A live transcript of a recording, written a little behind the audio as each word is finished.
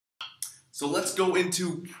So let's go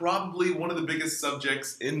into probably one of the biggest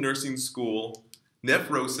subjects in nursing school,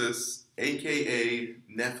 nephrosis, aka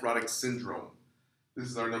nephrotic syndrome. This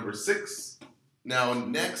is our number 6. Now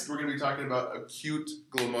next we're going to be talking about acute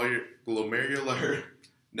glomerular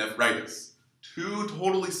nephritis. 2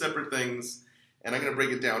 totally separate things, and I'm going to break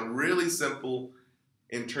it down really simple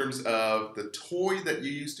in terms of the toy that you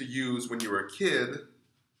used to use when you were a kid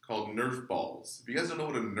called Nerf balls. If you guys don't know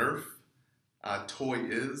what a Nerf toy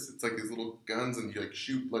is, it's like these little guns and you like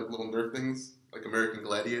shoot like little Nerf things, like American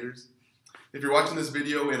Gladiators. If you're watching this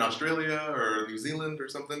video in Australia or New Zealand or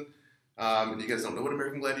something, and you guys don't know what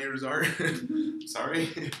American Gladiators are,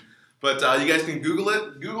 sorry, but you guys can Google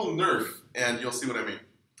it. Google Nerf and you'll see what I mean.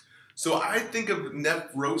 So I think of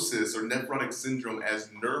nephrosis or nephrotic syndrome as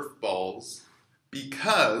Nerf balls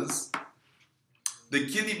because the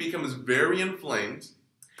kidney becomes very inflamed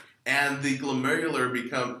and the glomeruli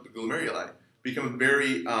become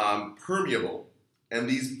very permeable, and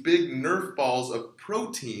these big Nerf balls of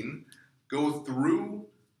protein go through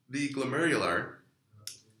the glomeruli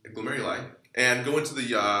and go into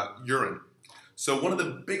the urine. So one of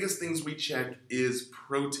the biggest things we check is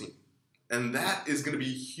protein, and that is going to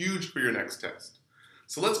be huge for your next test.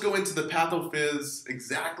 So let's go into the pathophys,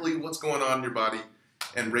 exactly what's going on in your body,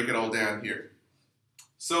 and break it all down here.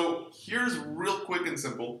 So here's real quick and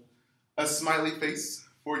simple, a smiley face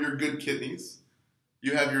for your good kidneys.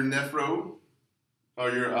 You have your nephro,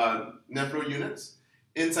 or your nephro units.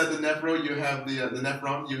 Inside the nephro, you have the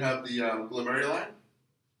nephron, you have the glomeruli.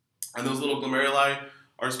 And those little glomeruli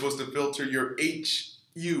are supposed to filter your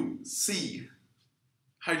HUC,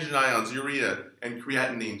 hydrogen ions, urea, and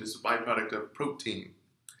creatinine, just a byproduct of protein.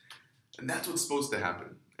 And that's what's supposed to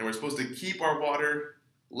happen. And we're supposed to keep our water,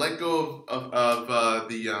 let go of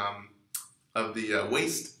the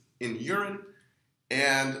waste in urine,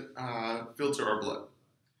 and filter our blood.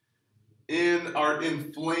 In our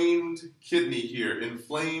inflamed kidney here,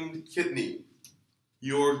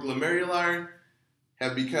 your glomeruli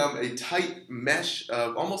have become a tight mesh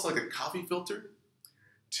of almost like a coffee filter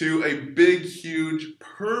to a big, huge,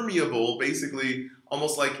 permeable, basically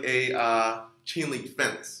almost like a chain link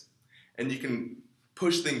fence. And you can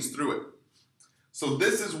push things through it. So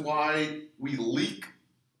this is why we leak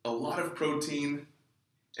a lot of protein,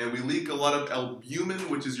 and we leak a lot of albumin,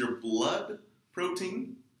 which is your blood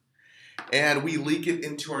protein, and we leak it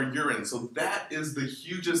into our urine. So that is the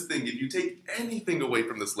hugest thing. If you take anything away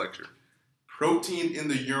from this lecture, protein in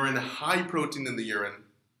the urine, high protein in the urine,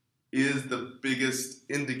 is the biggest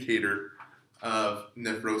indicator of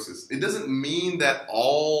nephrosis. It doesn't mean that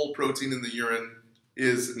all protein in the urine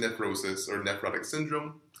is nephrosis or nephrotic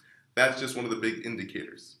syndrome. That's just one of the big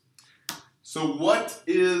indicators. So what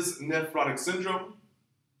is nephrotic syndrome?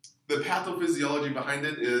 The pathophysiology behind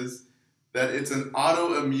it is that it's an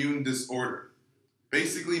autoimmune disorder.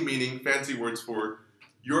 Basically meaning, fancy words for,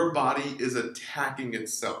 your body is attacking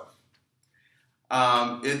itself.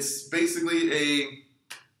 It's basically a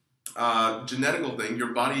genetical thing.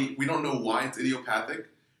 Your body, we don't know why it's idiopathic.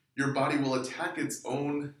 Your body will attack its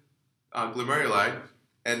own glomeruli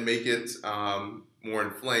and make it more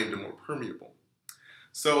inflamed and more permeable.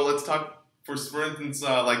 So let's talk, for instance,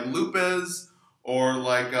 like lupus, or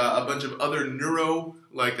like a bunch of other neuro,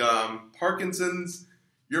 like Parkinson's.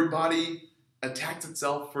 Your body attacks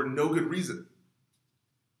itself for no good reason.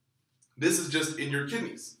 This is just in your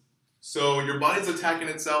kidneys. So your body's attacking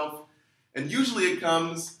itself, and usually it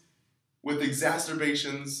comes with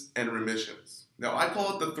exacerbations and remissions. Now I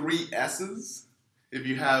call it the 3 S's. If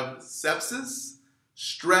you have sepsis,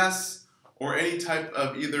 stress, or any type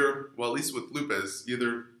of either, well, at least with lupus,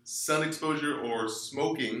 either sun exposure or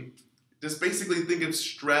smoking, just basically think of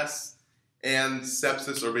stress and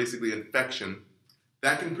sepsis, or basically infection.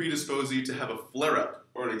 That can predispose you to have a flare-up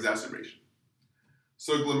or an exacerbation.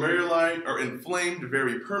 So glomeruli are inflamed,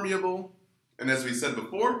 very permeable, and as we said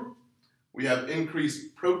before, we have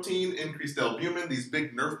increased protein, increased albumin, these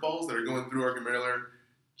big Nerf balls that are going through our glomerular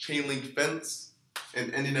chain link fence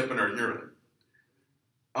and ending up in our urine.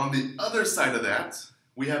 On the other side of that,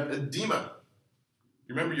 we have edema.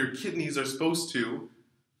 Remember, your kidneys are supposed to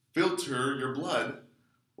filter your blood,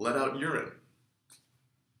 let out urine.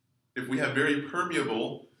 If we have very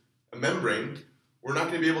permeable membrane, we're not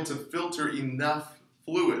going to be able to filter enough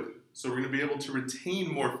fluid. So we're going to be able to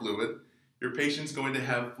retain more fluid. Your patient's going to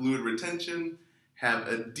have fluid retention, have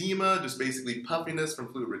edema, just basically puffiness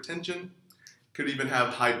from fluid retention. Could even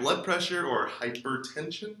have high blood pressure or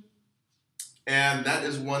hypertension. And that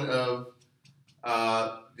is one of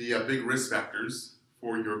the big risk factors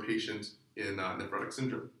for your patient in nephrotic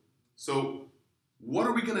syndrome. So what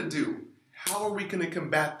are we going to do? How are we going to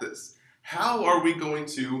combat this? How are we going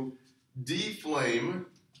to deflame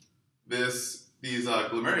these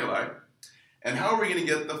glomeruli, and how are we going to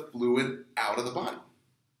get the fluid out of the body,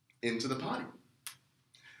 into the body?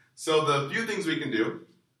 So the few things we can do,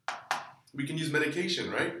 we can use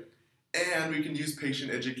medication, right? And we can use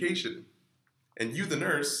patient education. And you, the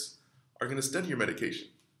nurse, are going to study your medication,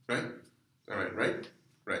 right? All right, right?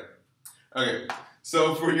 Right. Okay,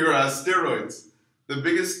 so for your steroids, the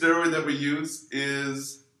biggest steroid that we use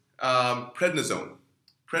is prednisone.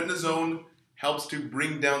 Prednisone helps to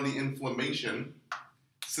bring down the inflammation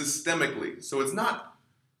systemically. So it's not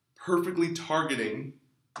perfectly targeting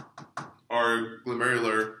our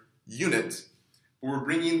glomerular unit, but we're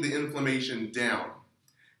bringing the inflammation down.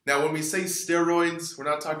 Now, when we say steroids, we're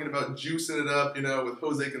not talking about juicing it up, with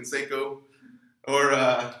Jose Canseco or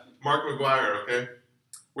Mark McGuire, okay?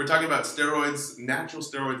 We're talking about steroids, natural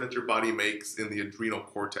steroids that your body makes in the adrenal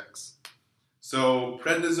cortex. So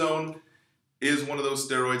prednisone is one of those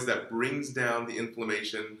steroids that brings down the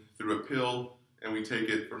inflammation through a pill, and we take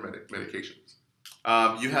it for medications.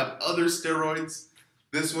 You have other steroids.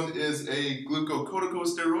 This one is a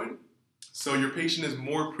glucocorticosteroid. So your patient is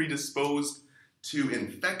more predisposed to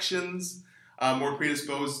infections, more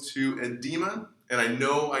predisposed to edema. And I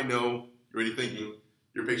know you're already thinking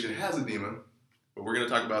your patient has edema, but we're going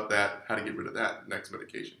to talk about that, how to get rid of that next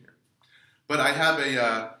medication here. But I have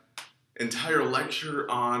a entire lecture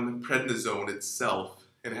on prednisone itself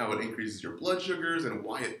and how it increases your blood sugars and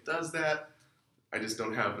why it does that. I just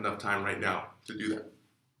don't have enough time right now to do that.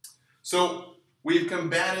 So we've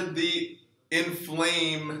combated the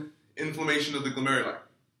inflammation of the glomeruli.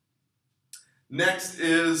 Next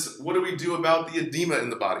is, what do we do about the edema in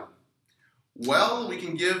the body? Well, we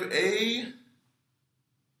can give a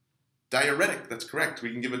diuretic. That's correct.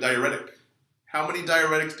 We can give a diuretic. How many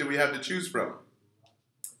diuretics do we have to choose from?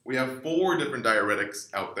 We have 4 different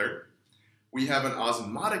diuretics out there. We have an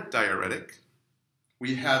osmotic diuretic.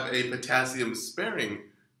 We have a potassium-sparing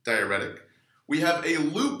diuretic. We have a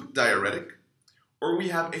loop diuretic. Or we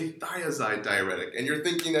have a thiazide diuretic. And you're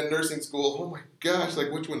thinking at nursing school, oh my gosh,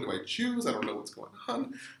 which one do I choose? I don't know what's going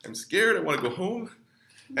on. I'm scared. I want to go home.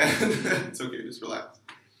 And it's okay, just relax.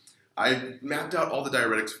 I mapped out all the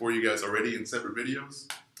diuretics for you guys already in separate videos.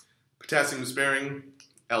 Potassium sparing,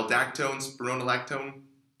 aldactone, spironolactone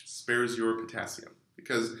spares your potassium.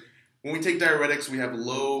 Because when we take diuretics, we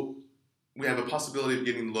have a possibility of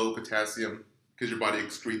getting low potassium because your body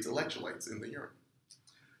excretes electrolytes in the urine.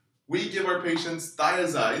 We give our patients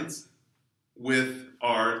thiazides with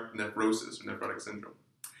our nephrosis or nephrotic syndrome.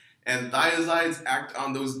 And thiazides act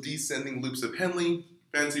on those descending loops of Henle,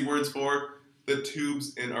 fancy words for the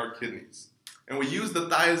tubes in our kidneys. And we use the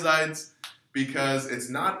thiazides because it's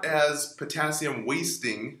not as potassium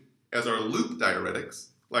wasting as our loop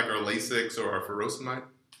diuretics, like our Lasix or our furosemide.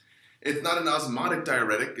 It's not an osmotic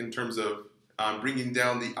diuretic in terms of bringing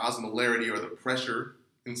down the osmolarity or the pressure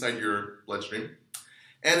inside your bloodstream.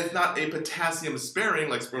 And it's not a potassium sparing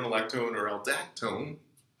like spironolactone or aldactone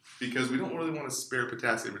because we don't really want to spare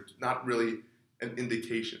potassium. It's not really an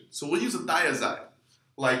indication. So we'll use a thiazide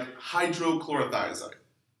like hydrochlorothiazide.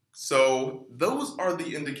 So those are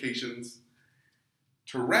the indications.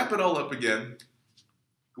 To wrap it all up again,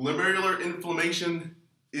 glomerular inflammation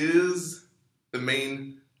is the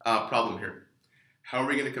main problem here. How are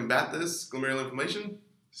we going to combat this glomerular inflammation?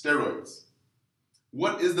 Steroids.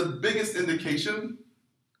 What is the biggest indication?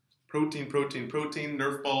 Protein, protein, protein,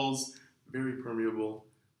 nerve balls, very permeable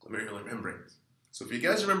glomerular membranes. So if you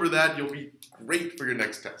guys remember that, you'll be great for your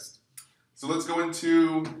next test. So let's go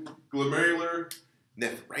into glomerular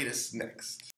nephritis next.